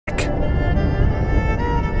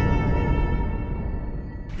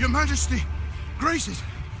Majesty, graces.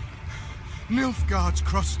 Nilfgaard's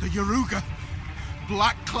crossed the Yaruga.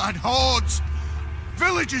 Black-clad hordes.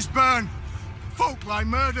 Villages burn. Folk lie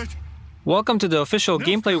murdered. Welcome to the official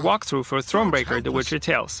gameplay walkthrough for Thronebreaker The Witcher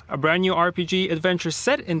Tales, a brand new RPG adventure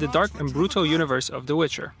set in the dark and brutal universe of The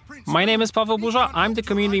Witcher. My name is Pavel Bourgeois, I'm the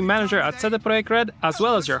community manager at Thronebreaker Red, as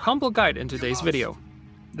well as your humble guide in today's video.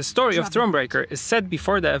 The story of Thronebreaker is set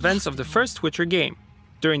before the events of the first Witcher game,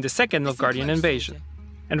 during the second Nilfgaardian invasion,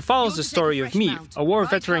 and follows the story of Meve, a war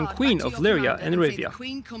veteran queen of Lyria and Rivia.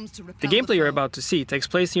 The gameplay you're about to see takes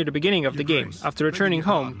place near the beginning of the game. After returning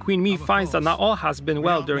home, Queen Meve finds that not all has been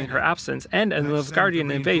well during her absence, and a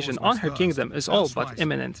Nilfgaardian invasion on her kingdom is all but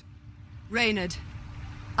imminent. Reynard,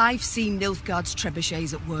 I've seen Nilfgaard's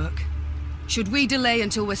trebuchets at work. Should we delay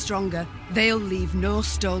until we're stronger, they'll leave no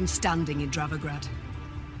stone standing in Dravograd.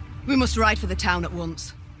 We must ride for the town at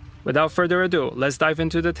once. Without further ado, let's dive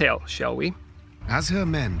into the tale, shall we? As her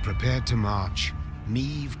men prepared to march,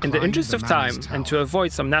 Meve in the interest of time, and to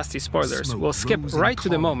avoid some nasty spoilers, we'll skip right to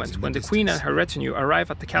the moment when the Queen and her retinue arrive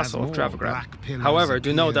at the castle of Dravograd. However,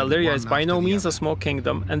 do know that Lyria is by no means a small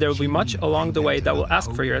kingdom, and there will be much along the way that will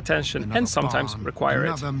ask for your attention and sometimes require it.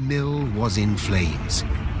 Another mill was in flames.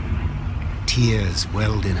 Tears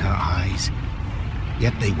welled in her eyes,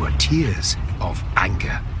 yet they were tears of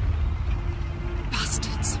anger.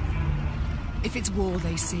 Bastards. If it's war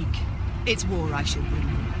they seek, it's war I shall bring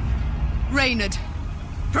them. Reynard,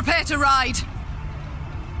 prepare to ride!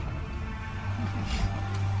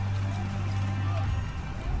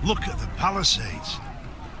 Look at the palisades.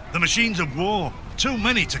 The machines of war. Too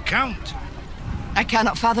many to count. I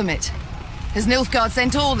cannot fathom it. Has Nilfgaard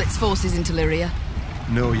sent all its forces into Lyria?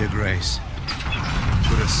 No, your grace.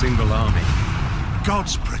 But a single army.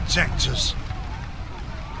 Gods protect us.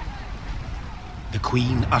 The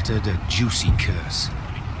Queen uttered a juicy curse.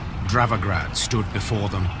 Dravograd stood before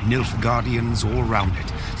them, Nilfgaardians all round it,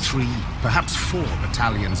 3, perhaps 4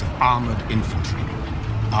 battalions of armoured infantry,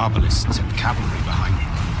 arbalists and cavalry behind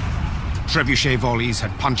them. Trebuchet volleys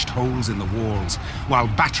had punched holes in the walls, while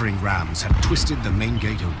battering rams had twisted the main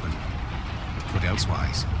gate open. But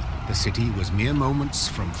elsewise, the city was mere moments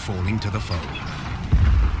from falling to the foe.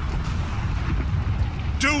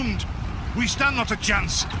 Doomed! We stand not a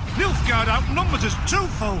chance. Nilfgaard outnumbers us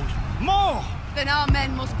twofold. More! Then our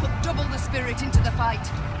men must put double the spirit into the fight.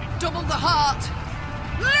 Double the heart.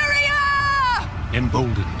 Lyria!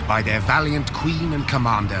 Emboldened by their valiant queen and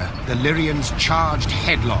commander, the Lyrians charged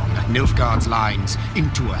headlong at Nilfgaard's lines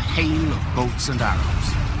into a hail of bolts and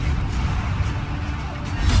arrows.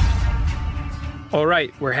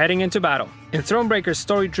 Alright, we're heading into battle. In Thronebreaker's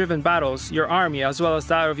story-driven battles, your army, as well as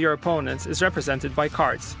that of your opponents, is represented by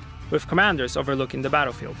cards, with commanders overlooking the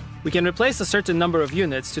battlefield. We can replace a certain number of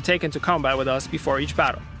units to take into combat with us before each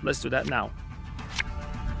battle. Let's do that now.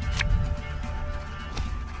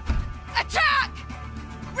 Attack!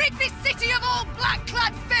 Rid this city of all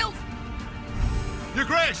black-clad filth! Your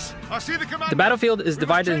Grace, I see the command. The battlefield is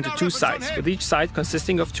divided into 2 sides, with each side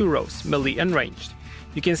consisting of 2 rows, melee and ranged.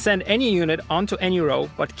 You can send any unit onto any row,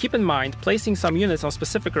 but keep in mind placing some units on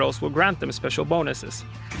specific rows will grant them special bonuses,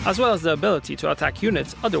 as well as the ability to attack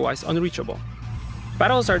units otherwise unreachable.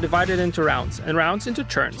 Battles are divided into rounds, and rounds into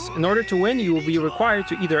turns. In order to win, you will be required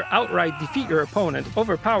to either outright defeat your opponent,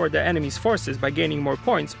 overpower the enemy's forces by gaining more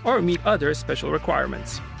points, or meet other special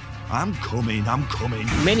requirements. I'm coming.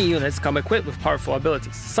 Many units come equipped with powerful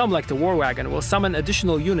abilities. Some, like the War Wagon, will summon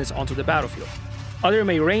additional units onto the battlefield. Others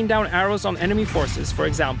may rain down arrows on enemy forces, for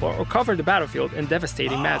example, or cover the battlefield in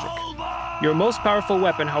devastating magic. Your most powerful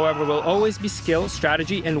weapon, however, will always be skill,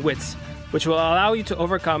 strategy, and wits, which will allow you to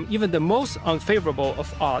overcome even the most unfavorable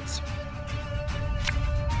of odds.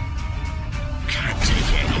 Can't take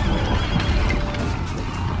it anymore.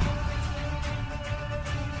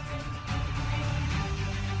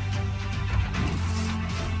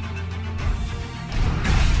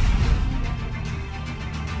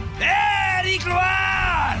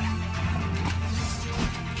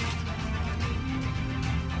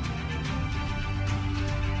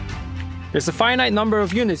 There's a finite number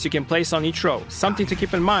of units you can place on each row, something to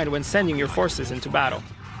keep in mind when sending your forces into battle.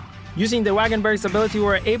 Using the Wagenberg's ability, we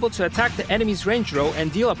are able to attack the enemy's ranged row and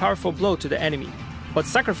deal a powerful blow to the enemy, but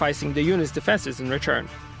sacrificing the unit's defenses in return.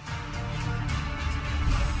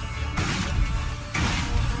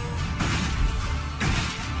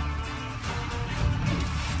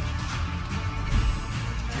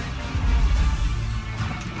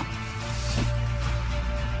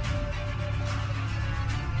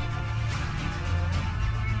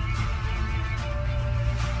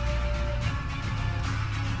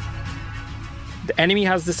 The enemy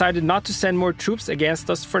has decided not to send more troops against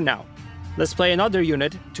us for now. Let's play another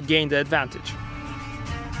unit to gain the advantage.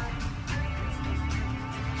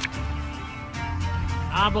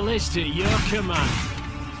 Our ballista, your command.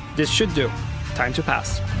 This should do. Time to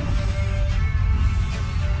pass.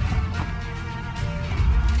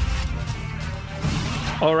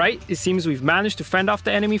 Alright, it seems we've managed to fend off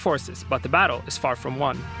the enemy forces, but the battle is far from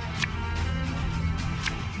won.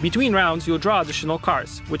 Between rounds, you'll draw additional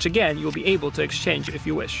cards, which again you'll be able to exchange if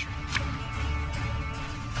you wish.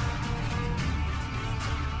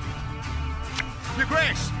 Your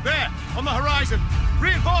Grace, there, on the horizon.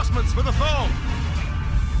 Reinforcements for the foe.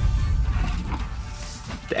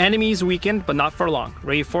 The enemy is weakened, but not for long.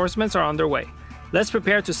 Reinforcements are on their way. Let's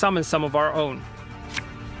prepare to summon some of our own.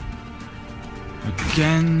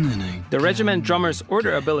 Again and again. The Regiment Drummer's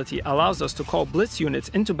Order ability allows us to call blitz units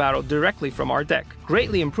into battle directly from our deck,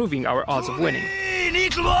 greatly improving our odds of winning.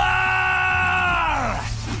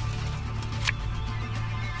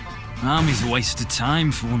 Army's a waste of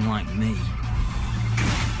time for one like me.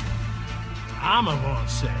 Armor won't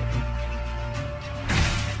save.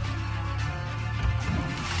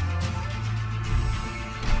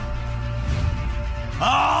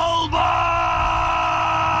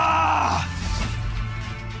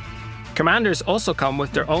 Commanders also come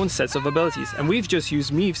with their own sets of abilities, and we've just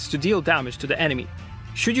used Meaves to deal damage to the enemy.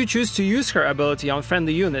 Should you choose to use her ability on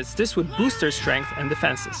friendly units, this would boost their strength and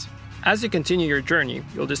defenses. As you continue your journey,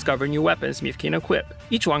 you'll discover new weapons Meave can equip.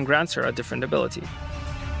 Each one grants her a different ability.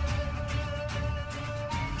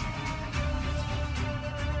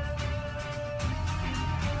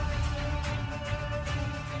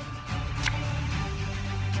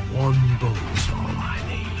 One bull's all I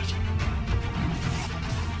need.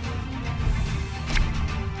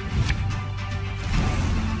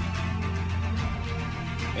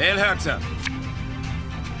 Elherzer.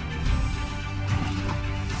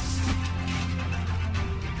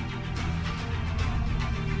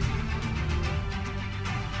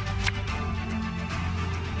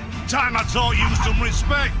 Time I taught you some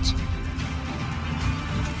respect.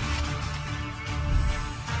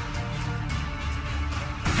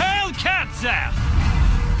 Hail Katza!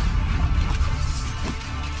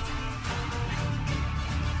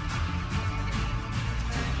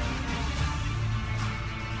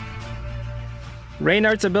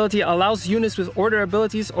 Reynard's ability allows units with order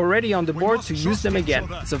abilities already on the board to use them again.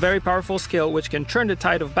 It's a very powerful skill which can turn the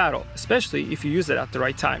tide of battle, especially if you use it at the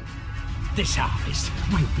right time. This harvest,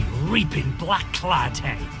 we'll be reaping black-clad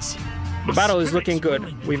heads. The battle is looking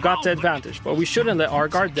good. We've got the advantage, but we shouldn't let our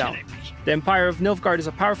guard down. The Empire of Nilfgaard is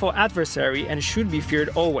a powerful adversary and should be feared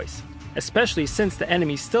always, especially since the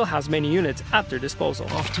enemy still has many units at their disposal.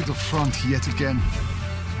 Off to the front yet again.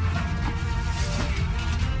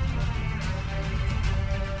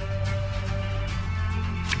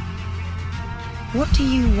 What do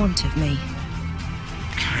you want of me?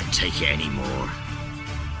 Can't take it anymore.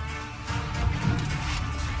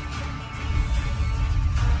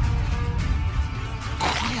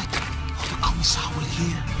 Quiet, or the Commissar will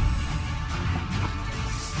hear.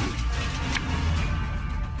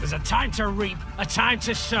 There's a time to reap, a time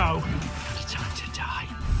to sow, and a time to die.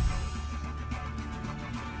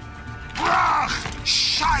 Brach!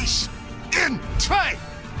 Scheiß! In! Zwei!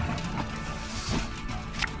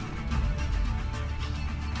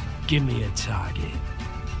 Give me a target.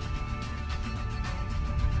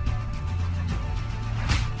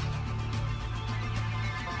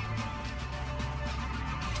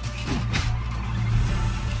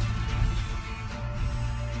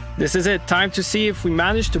 This is it, time to see if we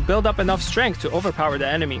manage to build up enough strength to overpower the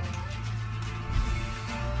enemy.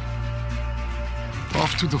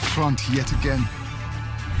 Off to the front yet again.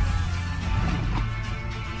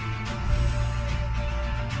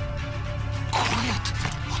 Quiet,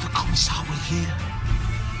 or the Commissar will hear.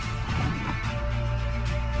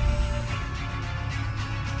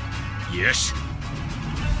 Yes.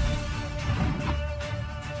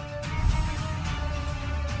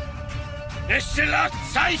 Estella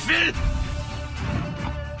Zweifel!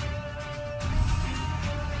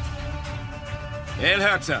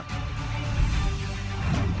 Elherzer.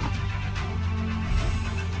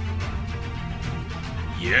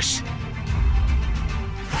 Yes.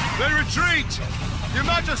 They retreat! Your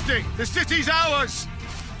Majesty, the city's ours!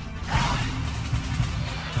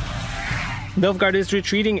 Nilfgaard is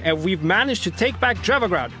retreating and we've managed to take back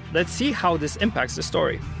Drevograd. Let's see how this impacts the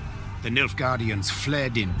story. The Nilfgaardians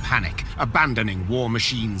fled in panic, abandoning war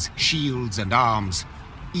machines, shields, and arms,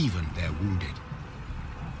 even their wounded.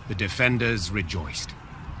 The defenders rejoiced.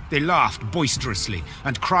 They laughed boisterously,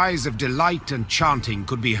 and cries of delight and chanting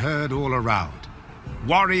could be heard all around.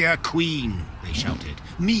 "Warrior Queen," they shouted.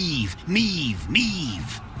 "Meave, Meave,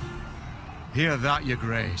 Meave!" Hear that, your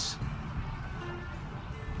grace?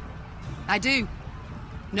 I do.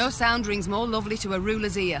 No sound rings more lovely to a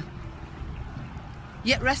ruler's ear.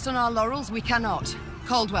 Yet rest on our laurels we cannot.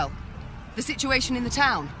 Caldwell, the situation in the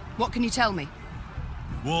town, what can you tell me?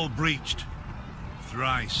 Wall breached.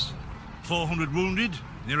 Thrice. 400 wounded,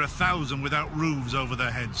 near 1,000 without roofs over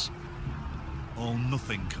their heads. All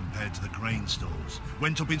nothing compared to the grain stores.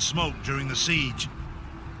 Went up in smoke during the siege.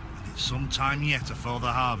 And it's some time yet afore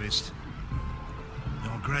the harvest.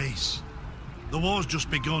 Your Grace, the war's just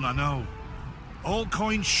begun, I know. All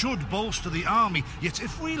coins should bolster the army, yet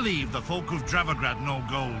if we leave the folk of Dravagrad no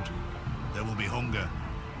gold, there will be hunger.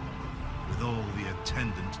 With all the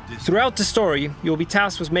attendant Throughout the story, you'll be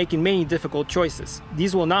tasked with making many difficult choices.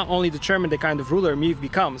 These will not only determine the kind of ruler Meve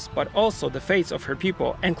becomes, but also the fates of her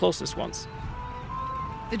people and closest ones.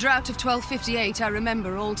 The drought of 1258 I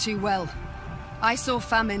remember all too well. I saw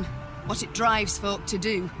famine, what it drives folk to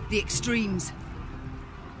do, the extremes.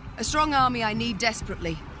 A strong army I need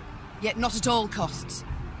desperately, yet not at all costs.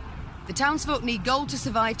 The townsfolk need gold to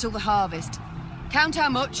survive till the harvest. Count how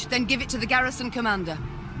much, then give it to the garrison commander.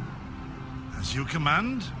 As you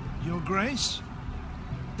command, Your Grace?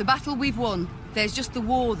 The battle we've won, there's just the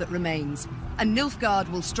war that remains. And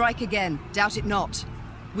Nilfgaard will strike again, doubt it not.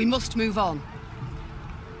 We must move on.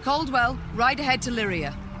 Caldwell, ride ahead to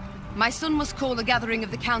Lyria. My son must call a gathering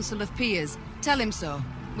of the Council of Peers. Tell him so.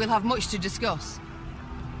 We'll have much to discuss.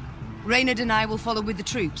 Reynard and I will follow with the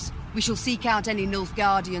troops. We shall seek out any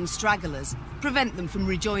Nilfgaardian stragglers, prevent them from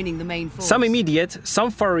rejoining the main force. Some immediate, some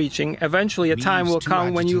far-reaching, eventually a time will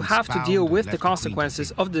come when you have to deal with the left the queen consequences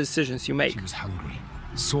to of the decisions you make. She was hungry,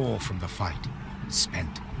 sore from the fight,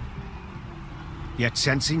 spent. Yet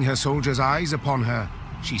sensing her soldiers' eyes upon her,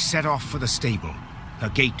 she set off for the stable, her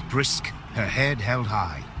gait brisk, her head held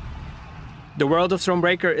high. The world of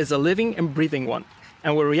Thronebreaker is a living and breathing one,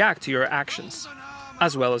 and will react to your actions,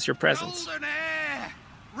 as well as your presence. Golden air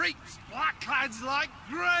reaps blackclads like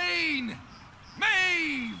grain.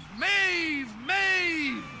 Maeve! Maeve!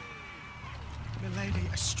 Maeve! Milady,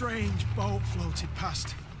 a strange boat floated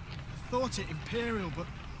past. I thought it imperial, but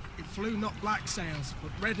it flew not black sails,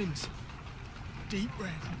 but reddings. Deep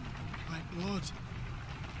red, like blood.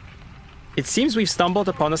 It seems we've stumbled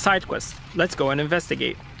upon a side quest. Let's go and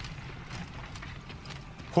investigate.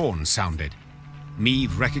 Horns sounded.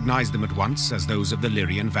 Meve recognized them at once as those of the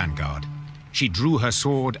Lyrian vanguard. She drew her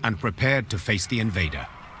sword and prepared to face the invader.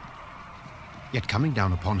 Yet coming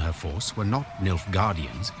down upon her force were not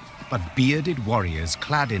Nilfgaardians, but bearded warriors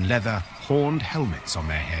clad in leather, horned helmets on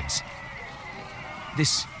their heads.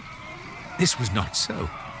 This was not so.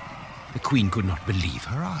 The queen could not believe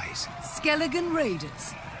her eyes. Skelligan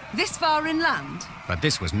raiders? This far inland? But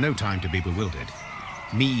this was no time to be bewildered.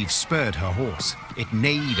 Meve spurred her horse. It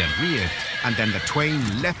neighed and reared, and then the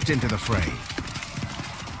twain leapt into the fray.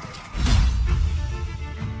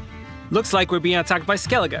 Looks like we're being attacked by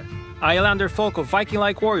Skellige, a Highlander folk of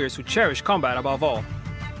Viking-like warriors who cherish combat above all.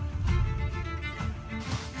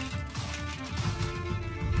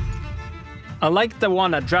 Unlike the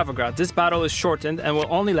one at Dravagrad, this battle is shortened and will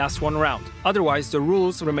only last one round. Otherwise, the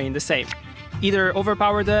rules remain the same. Either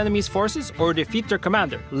overpower the enemy's forces or defeat their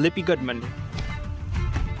commander, Lippy Goodman.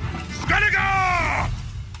 Skellige!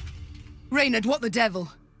 Reynard, what the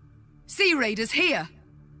devil? Sea raiders here!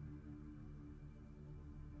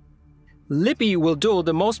 Lippy will duel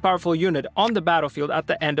the most powerful unit on the battlefield at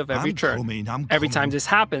the end of every turn. Every time this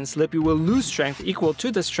happens, Lippy will lose strength equal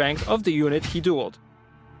to the strength of the unit he dueled.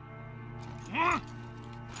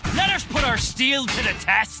 Let us put our steel to the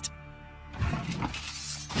test!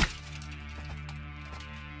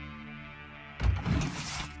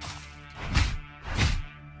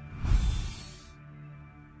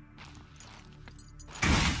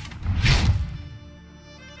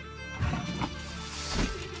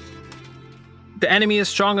 The enemy is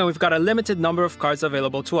strong and we've got a limited number of cards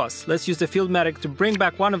available to us. Let's use the field medic to bring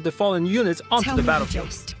back one of the fallen units onto the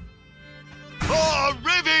battlefield. For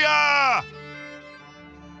Rivia!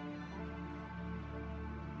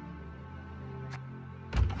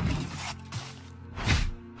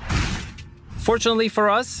 Fortunately for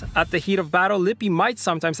us, at the heat of battle, Lippy might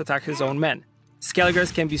sometimes attack his own men.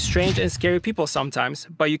 Skelligers can be strange and scary people sometimes,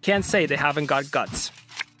 but you can't say they haven't got guts.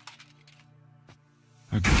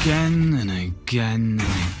 Again and again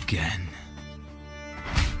and again.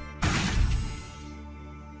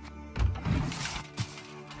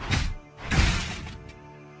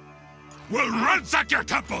 We'll ransack your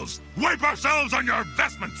temples! Wipe ourselves on your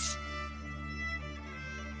vestments!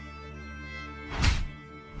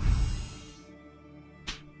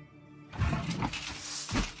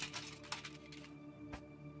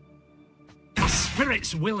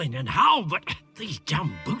 spirit's willing and how, but these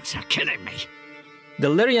damn boots are killing me. The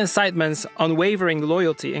Lyrian Sightman's unwavering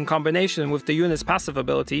loyalty in combination with the unit's passive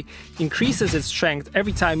ability increases its strength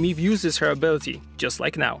every time Meve uses her ability, just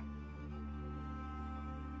like now.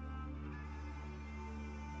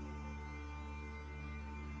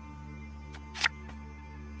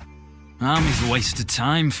 Army's a waste of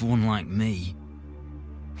time for one like me.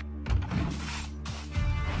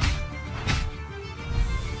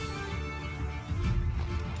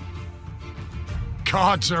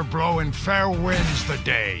 Gods are blowing fair winds the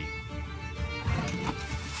day.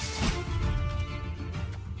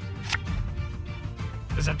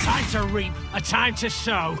 There's a time to reap, a time to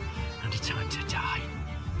sow, and a time to die.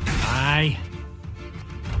 Aye.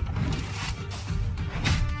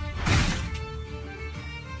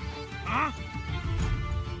 Huh?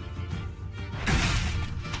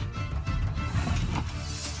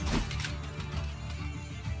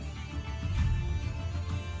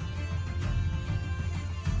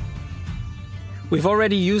 We've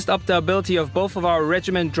already used up the ability of both of our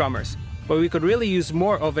regiment drummers, but we could really use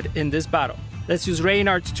more of it in this battle. Let's use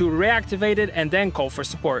Reynard to reactivate it and then call for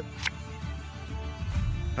support.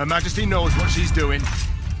 Her Majesty knows what she's doing.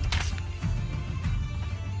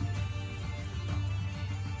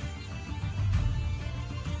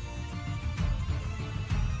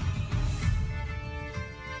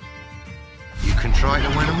 You can try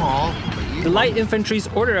to win them all, but you... The light infantry's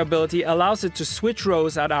order ability allows it to switch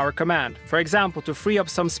rows at our command, for example to free up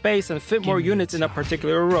some space and fit more units in a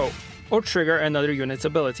particular row, or trigger another unit's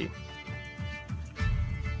ability.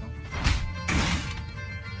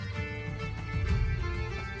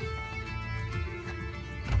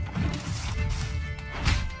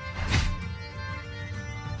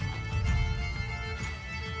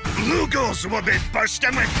 Lugos will be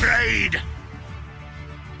bursting with pride!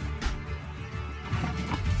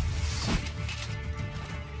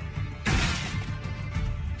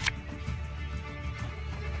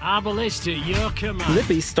 Our ballista, your command.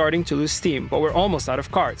 Lippy's starting to lose steam, but we're almost out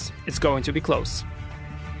of cards. It's going to be close.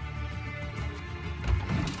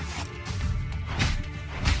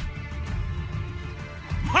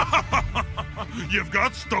 You've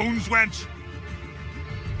got stones, wench!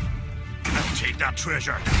 Now take that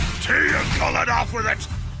treasure. Tea and call it off with it!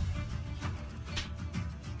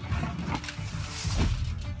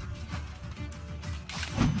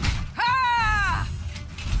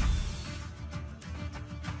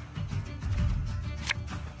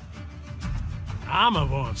 Armor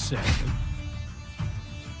won't save him.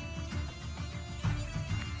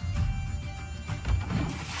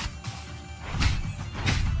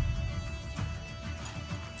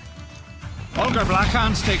 Olga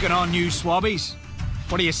Blackhand's taking on new swabbies.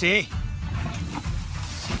 What do you say?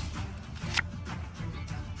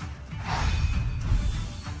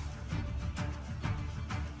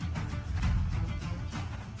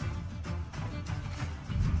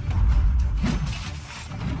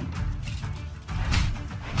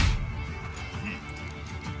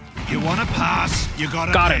 You wanna pass, you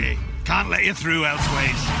gotta Got pay. him. Can't let you through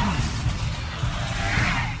elseways.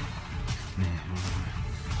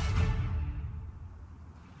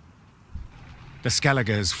 The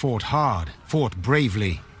Skelligers fought hard, fought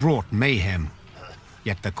bravely, brought mayhem.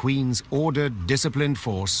 Yet the Queen's ordered, disciplined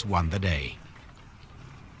force won the day.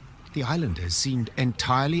 The islanders seemed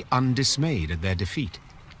entirely undismayed at their defeat.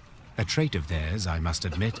 A trait of theirs, I must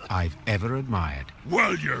admit, I've ever admired.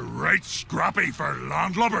 Well, you're right scrappy for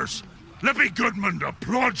landlubbers. Lippy Goodman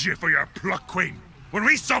applauds you for your pluck, Queen. When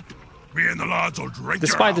we sup, me and the lads will drink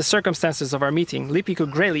Despite the circumstances of our meeting, Lippy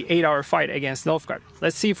could greatly aid our fight against Nilfgaard.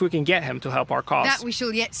 Let's see if we can get him to help our cause. That we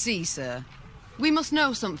shall yet see, sir. We must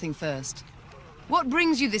know something first. What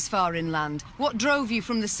brings you this far inland? What drove you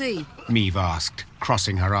from the sea? Meve asked,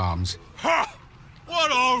 crossing her arms. Ha!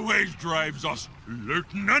 What always drives us?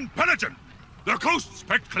 Looting and pillaging. The coast's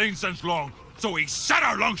picked clean since long, so we set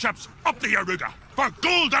our longships up the Yaruga for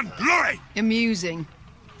gold and glory! Amusing.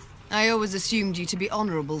 I always assumed you to be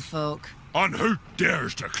honourable folk. And who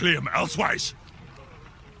dares to claim elsewise?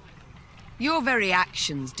 Your very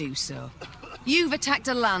actions do so. You've attacked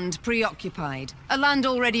a land preoccupied, a land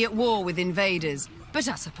already at war with invaders, but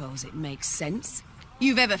I suppose it makes sense.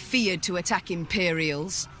 You've ever feared to attack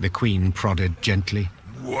Imperials? The Queen prodded gently.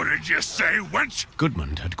 What did you say, wench?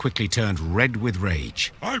 Gudmund had quickly turned red with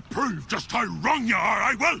rage. I'll prove just how wrong you are,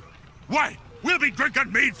 I will! Why, we'll be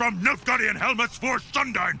drinking mead from Nilfgaardian helmets for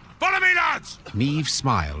sundown! Follow me, lads! Meve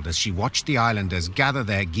smiled as she watched the islanders gather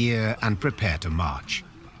their gear and prepare to march.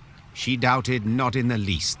 She doubted not in the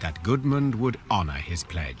least that Gudmund would honor his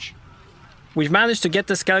pledge. We've managed to get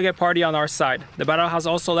the Skellige party on our side. The battle has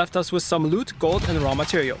also left us with some loot, gold and raw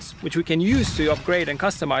materials, which we can use to upgrade and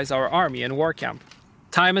customize our army and war camp.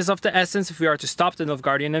 Time is of the essence if we are to stop the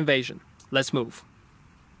Nilfgaardian invasion. Let's move.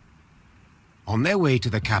 On their way to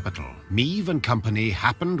the capital, Meve and company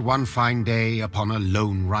happened one fine day upon a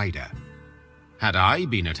lone rider. Had I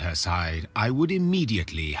been at her side, I would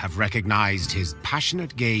immediately have recognized his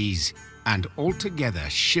passionate gaze and altogether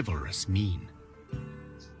chivalrous mien.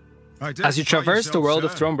 As you traverse the world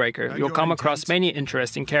of Thronebreaker, you'll come across many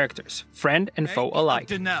interesting characters, friend and foe alike.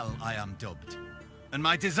 Denel I am dubbed, and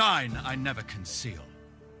my design I never conceal.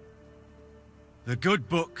 The good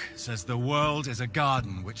book says the world is a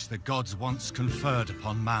garden which the gods once conferred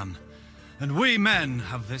upon man, and we men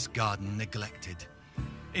have this garden neglected.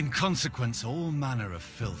 In consequence, all manner of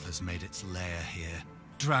filth has made its lair here.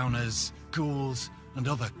 Drowners, ghouls, and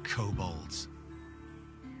other kobolds.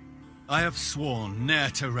 I have sworn ne'er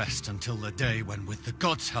to rest until the day when, with the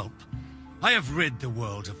gods' help, I have rid the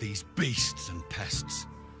world of these beasts and pests.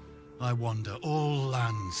 I wander all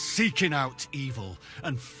lands, seeking out evil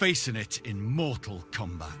and facing it in mortal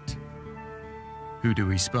combat. Who do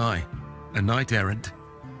we spy? A knight-errant?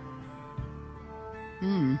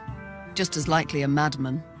 Just as likely a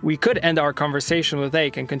madman. We could end our conversation with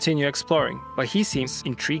Ake and continue exploring, but he seems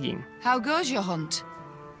intriguing. How goes your hunt?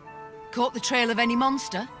 Caught the trail of any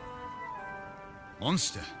monster?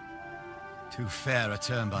 Monster? Too fair a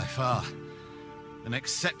term by far. An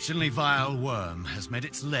exceptionally vile worm has made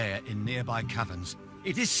its lair in nearby caverns.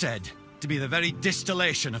 It is said to be the very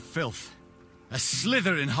distillation of filth. A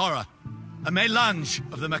slither in horror. A mélange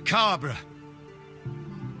of the macabre.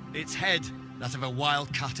 Its head, that of a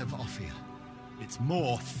wild cat of Ophir. Its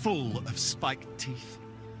maw full of spiked teeth.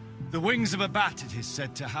 The wings of a bat it is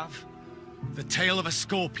said to have. The tail of a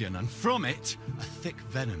scorpion, and from it, a thick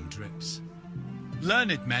venom drips.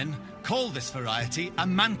 Learned men call this variety a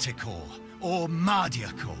manticore, or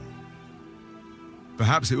mardiacore.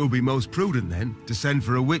 Perhaps it will be most prudent, then, to send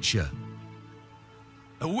for a witcher.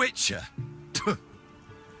 A witcher?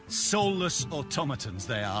 Soulless automatons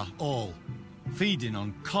they are, all. Feeding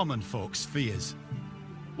on common folks' fears.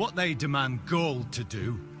 What they demand gold to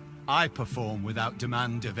do, I perform without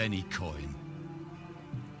demand of any coin.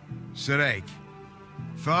 Sir Ake,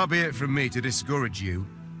 far be it from me to discourage you.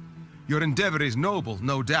 Your endeavor is noble,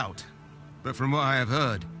 no doubt, but from what I have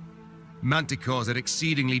heard, manticores are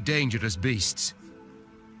exceedingly dangerous beasts.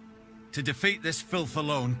 To defeat this filth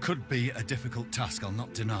alone could be a difficult task, I'll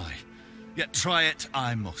not deny. Yet try it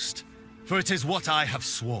I must, for it is what I have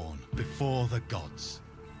sworn before the gods.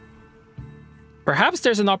 Perhaps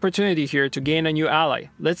there's an opportunity here to gain a new ally.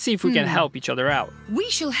 Let's see if we can help each other out. We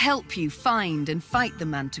shall help you find and fight the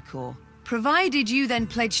manticore, provided you then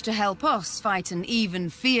pledge to help us fight an even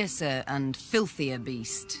fiercer and filthier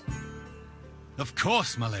beast. Of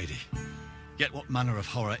course, my lady. Yet what manner of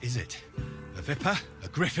horror is it? A viper? A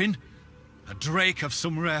griffin? A drake of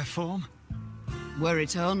some rare form? Were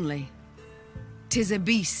it only. 'Tis a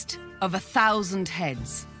beast of 1,000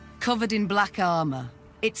 heads, covered in black armor,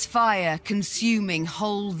 its fire consuming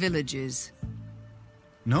whole villages.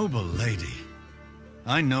 Noble lady,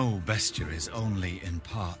 I know bestiary is only in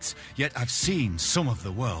parts, yet I've seen some of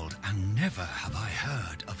the world, and never have I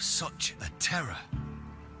heard of such a terror.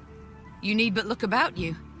 You need but look about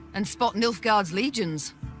you, and spot Nilfgaard's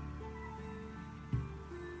legions.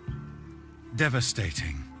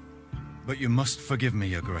 Devastating. But you must forgive me,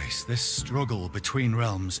 Your Grace. This struggle between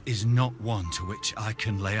realms is not one to which I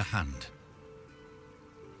can lay a hand.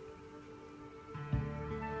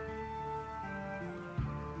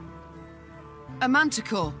 A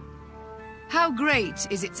manticore. How great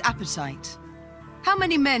is its appetite? How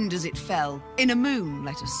many men does it fell? In a moon,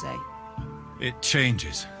 let us say. It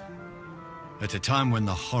changes. At a time when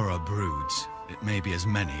the horror broods, it may be as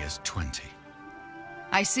many as 20.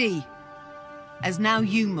 I see. As now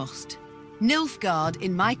you must. Nilfgaard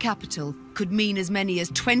in my capital could mean as many as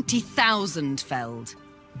 20,000 felled.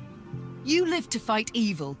 You live to fight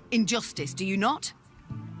evil, injustice, do you not?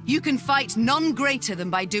 You can fight none greater than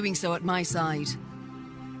by doing so at my side.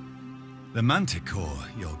 The manticore,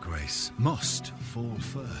 Your Grace, must fall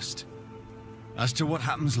first. As to what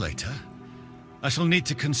happens later, I shall need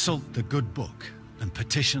to consult the good book and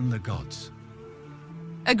petition the gods.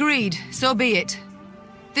 Agreed, so be it.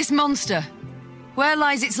 This monster, where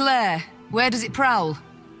lies its lair? Where does it prowl?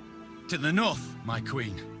 To the north, my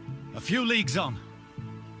queen. A few leagues on.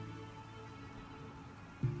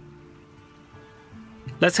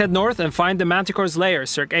 Let's head north and find the manticore's lair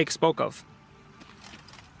Sir Ake spoke of.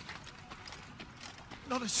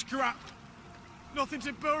 Not a scrap. Nothing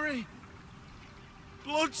to bury.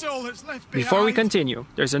 Blood's all that's left behind. Before we continue,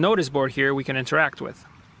 there's a notice board here we can interact with.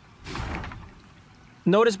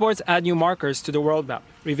 Notice boards add new markers to the world map,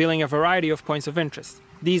 revealing a variety of points of interest.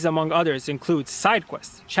 These, among others, include side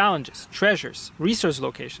quests, challenges, treasures, resource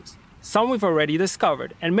locations. Some we've already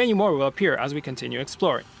discovered, and many more will appear as we continue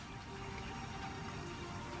exploring.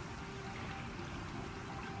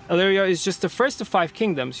 Illyria is just the first of 5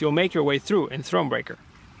 kingdoms you'll make your way through in Thronebreaker.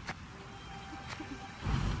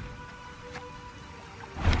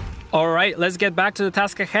 Alright, let's get back to the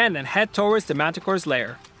task at hand and head towards the Manticore's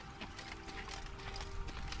lair.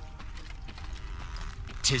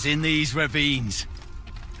 'Tis in these ravines.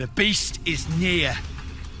 The beast is near.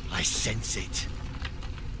 I sense it.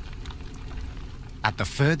 At the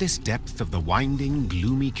furthest depth of the winding,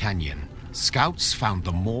 gloomy canyon, scouts found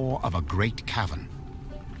the maw of a great cavern.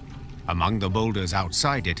 Among the boulders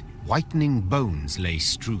outside it, whitening bones lay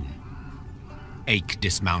strewn. Ake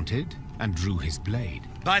dismounted and drew his blade.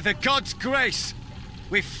 By the god's grace,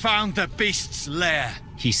 we've found the beast's lair,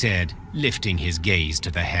 he said, lifting his gaze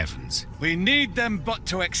to the heavens. We need them but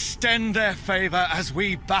to extend their favor as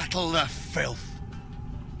we battle the filth.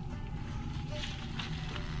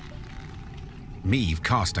 Meve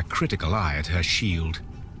cast a critical eye at her shield,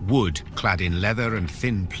 wood clad in leather and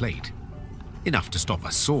thin plate. Enough to stop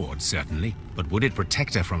a sword, certainly, but would it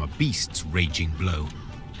protect her from a beast's raging blow?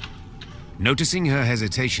 Noticing her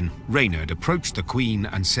hesitation, Reynard approached the Queen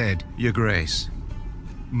and said, Your Grace,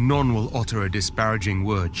 none will utter a disparaging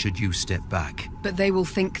word should you step back. But they will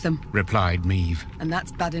think them, replied Meve. And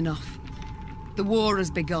that's bad enough. The war has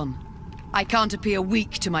begun. I can't appear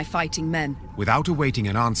weak to my fighting men. Without awaiting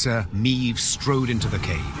an answer, Meve strode into the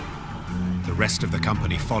cave. The rest of the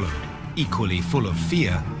company followed, equally full of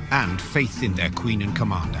fear and faith in their queen and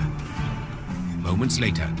commander. Moments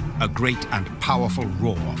later, a great and powerful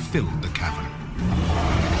roar filled the cavern.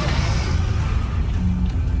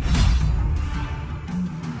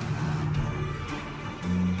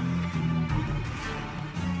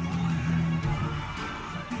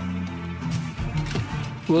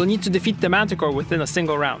 We'll need to defeat the Manticore within a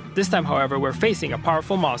single round. This time, however, we're facing a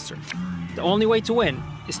powerful monster. The only way to win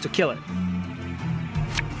is to kill it.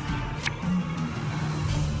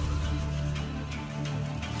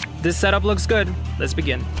 This setup looks good. Let's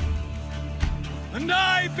begin. And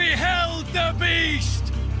I beheld the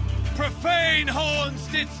beast! Profane horns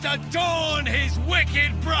didst adorn his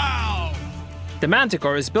wicked brow! The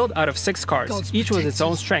Manticore is built out of 6 cards, each with its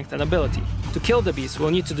own strength and ability. To kill the beast,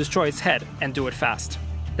 we'll need to destroy its head, and do it fast.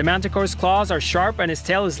 The Manticore's claws are sharp and its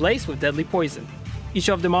tail is laced with deadly poison. Each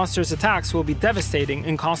of the monster's attacks will be devastating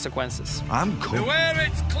in consequences. I'm cool. Beware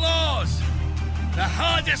its claws! The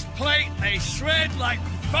hardest plate they shred like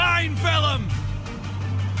fine vellum!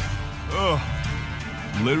 Oh,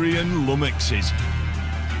 Lyrian lummoxes.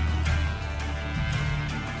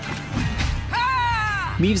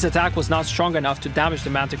 Meve's attack was not strong enough to damage the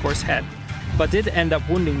Manticore's head, but did end up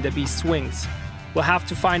wounding the beast's wings. We'll have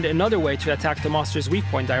to find another way to attack the monster's weak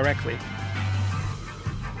point directly.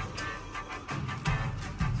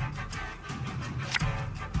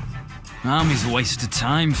 Army's a waste of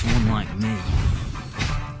time for one like me.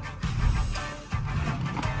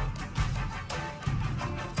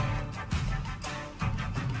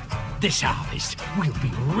 This harvest, we'll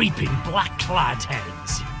be reaping black-clad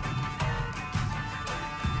heads.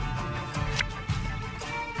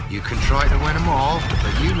 You can try to win them all,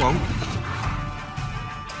 but you won't.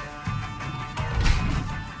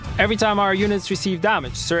 Every time our units receive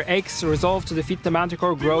damage, Sir Ake's resolve to defeat the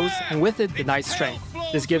Manticore grows, and with it, the Knight's strength.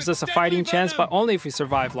 This gives us a fighting chance, but only if we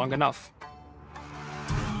survive long enough.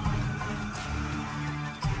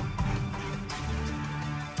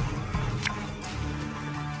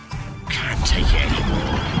 Can't take it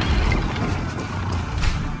anymore.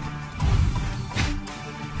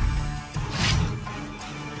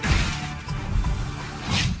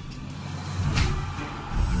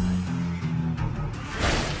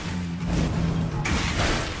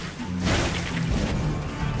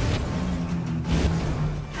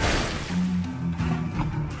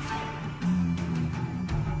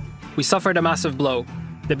 We suffered a massive blow.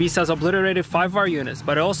 The beast has obliterated 5 of our units,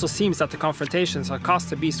 but it also seems that the confrontations have cost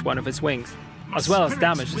the beast one of its wings, as well as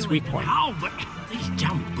damaged its weak point. Oh, but these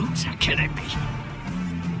damn boots are killing me.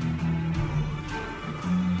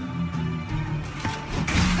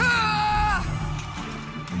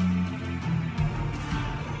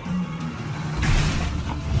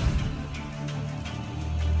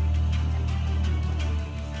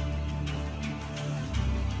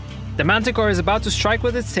 The Manticore is about to strike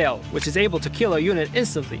with its tail, which is able to kill a unit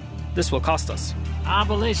instantly. This will cost us. Our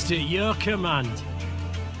ballista, your command.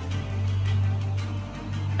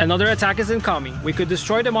 Another attack is incoming. We could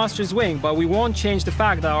destroy the monster's wing, but we won't change the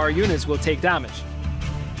fact that our units will take damage.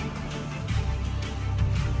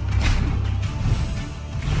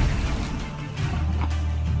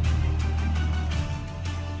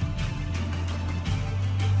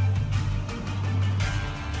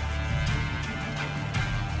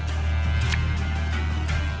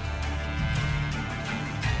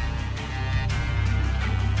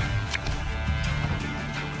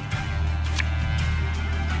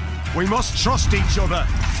 We must trust each other.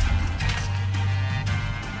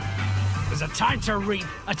 There's a time to reap,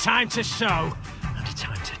 a time to sow, and a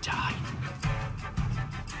time to die.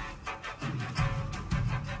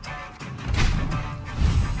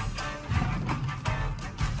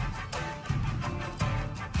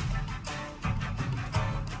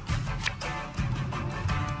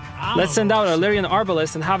 Let's send out Illyrian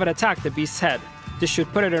Arbalest and have it attack the beast's head. This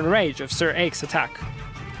should put it in range of Sir Ake's attack.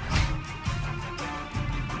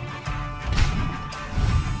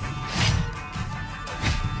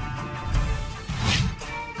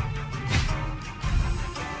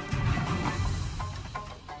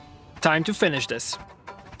 Time to finish this.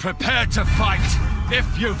 Prepare to fight,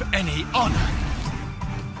 if you've any honor.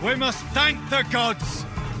 We must thank the gods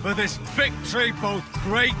for this victory both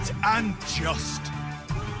great and just.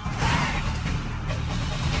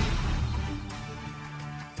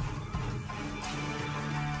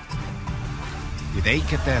 With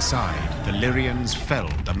Ake at their side, the Lyrians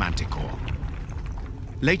felled the Manticore.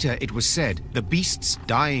 Later, it was said, the beast's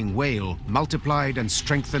dying wail, multiplied and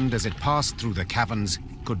strengthened as it passed through the caverns,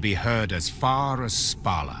 could be heard as far as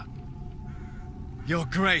Spala. Your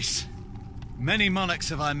Grace, many monarchs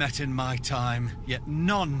have I met in my time, yet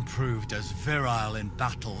none proved as virile in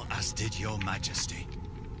battle as did your Majesty.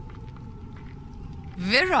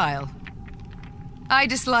 Virile? I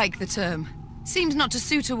dislike the term. Seems not to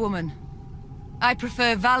suit a woman. I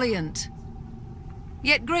prefer valiant.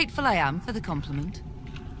 Yet grateful I am for the compliment.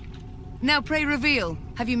 Now pray reveal,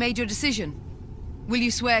 have you made your decision? Will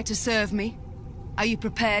you swear to serve me? Are you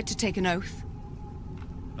prepared to take an oath?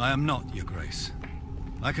 I am not, Your Grace.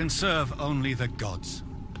 I can serve only the gods.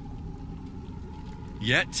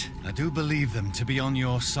 Yet, I do believe them to be on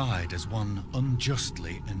your side as one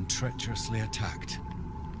unjustly and treacherously attacked.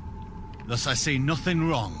 Thus I see nothing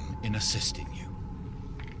wrong in assisting you.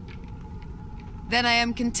 Then I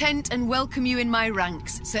am content and welcome you in my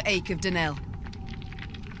ranks, Sir Ake of Denel.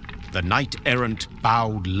 The knight-errant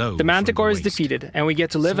bowed low. The Manticore is defeated, and we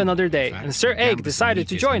get to live another day, and Sir Ake decided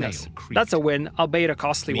to join us. That's a win, albeit a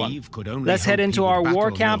costly one. Let's head into our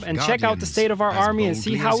war camp and check out the state of our army and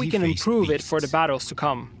see how we can improve it for the battles to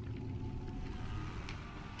come.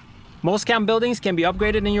 Most camp buildings can be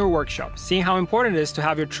upgraded in your workshop. Seeing how important it is to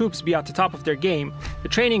have your troops be at the top of their game, the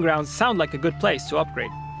training grounds sound like a good place to upgrade.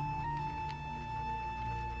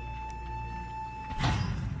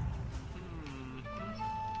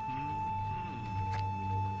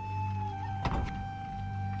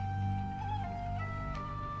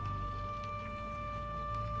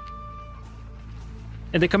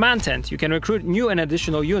 In the command tent, you can recruit new and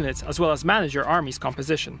additional units as well as manage your army's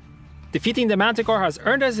composition. Defeating the Manticore has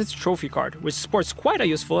earned us its trophy card, which sports quite a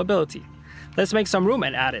useful ability. Let's make some room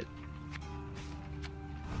and add it.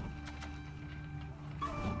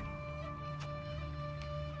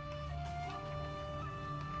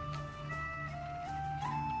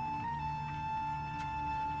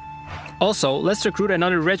 Also, let's recruit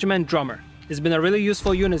another regiment drummer. It's been a really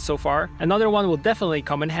useful unit so far, another one will definitely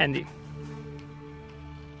come in handy.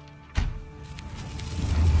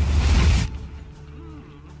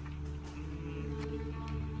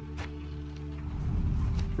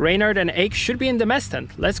 Reynard and Ake should be in the mess tent.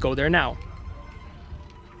 Let's go there now.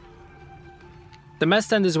 The mess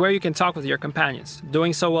tent is where you can talk with your companions.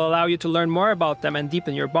 Doing so will allow you to learn more about them and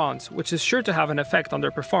deepen your bonds, which is sure to have an effect on their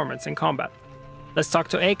performance in combat. Let's talk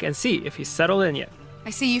to Ake and see if he's settled in yet. I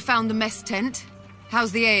see you found the mess tent.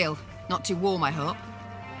 How's the ale? Not too warm, I hope.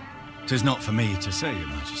 'Tis not for me to say, Your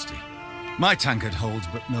Majesty. My tankard holds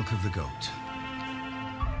but milk of the goat.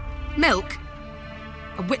 Milk?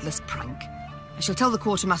 A witless prank. I shall tell the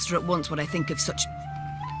quartermaster at once what I think of such...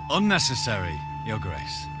 Unnecessary, Your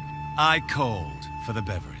Grace. I called for the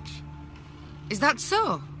beverage. Is that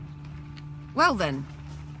so? Well then.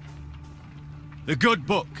 The good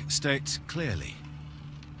book states clearly,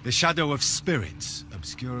 the shadow of spirits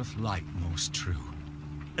obscureth light most true,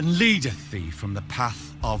 and leadeth thee from the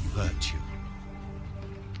path of virtue.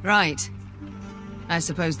 Right. I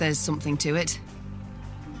suppose there's something to it.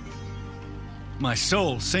 My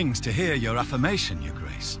soul sings to hear your affirmation, Your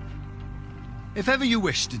Grace. If ever you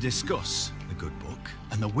wish to discuss the good book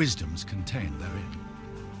and the wisdoms contained therein,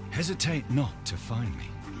 hesitate not to find me.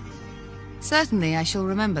 Certainly, I shall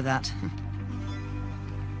remember that.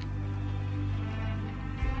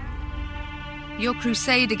 Your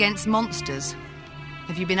crusade against monsters.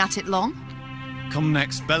 Have you been at it long? Come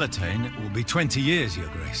next Bellatane, it will be 20 years, Your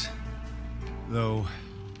Grace. Though,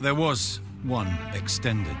 there was one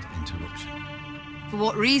extended interruption. For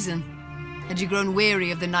what reason? Had you grown weary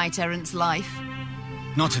of the knight-errant's life?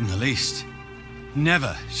 Not in the least.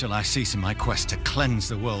 Never shall I cease in my quest to cleanse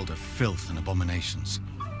the world of filth and abominations.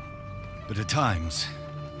 But at times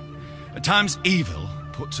evil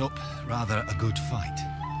puts up rather a good fight.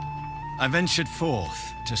 I ventured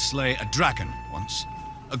forth to slay a dragon once,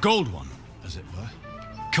 a gold one, as it were,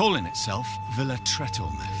 calling itself Villa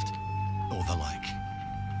Tretormeft, or the like.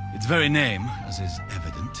 Its very name, as is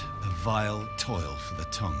evident, a vile toil for the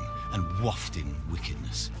tongue and wafting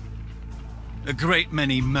wickedness. A great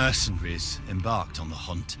many mercenaries embarked on the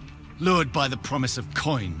hunt, lured by the promise of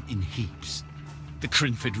coin in heaps. The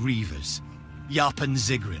Crinford Reavers, Yarpen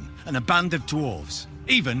Zigrin, and a band of dwarves,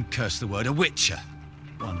 even, curse the word, a witcher.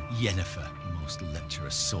 One Yennefer, most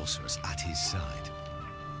lecherous sorceress, at his side.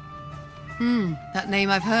 That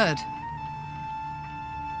name I've heard.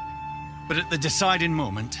 But at the deciding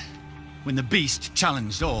moment, when the beast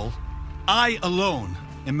challenged all, I alone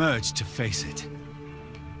emerged to face it.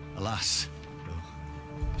 Alas,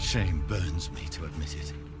 though shame burns me to admit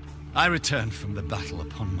it, I returned from the battle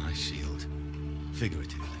upon my shield.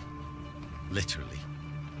 Figuratively. Literally,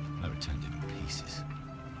 I returned in pieces.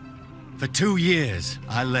 For 2 years,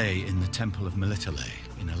 I lay in the Temple of Melitele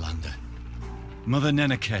in Alanda. Mother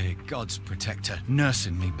Neneke, God's protector,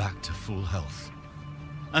 nursing me back to full health.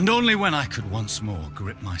 And only when I could once more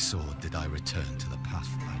grip my sword did I return to the path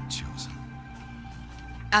I'd chosen.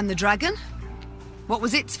 And the dragon? What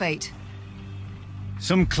was its fate?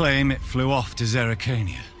 Some claim it flew off to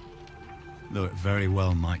Zerrikania, though it very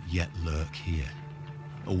well might yet lurk here,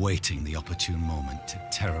 awaiting the opportune moment to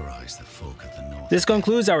terrorize the folk of the north. This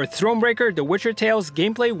concludes our Thronebreaker The Witcher Tales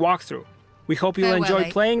gameplay walkthrough. We hope you'll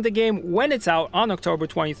enjoy playing the game when it's out on October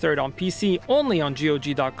 23rd on PC only on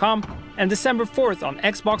GOG.com and December 4th on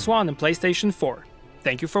Xbox One and PlayStation 4.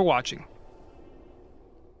 Thank you for watching.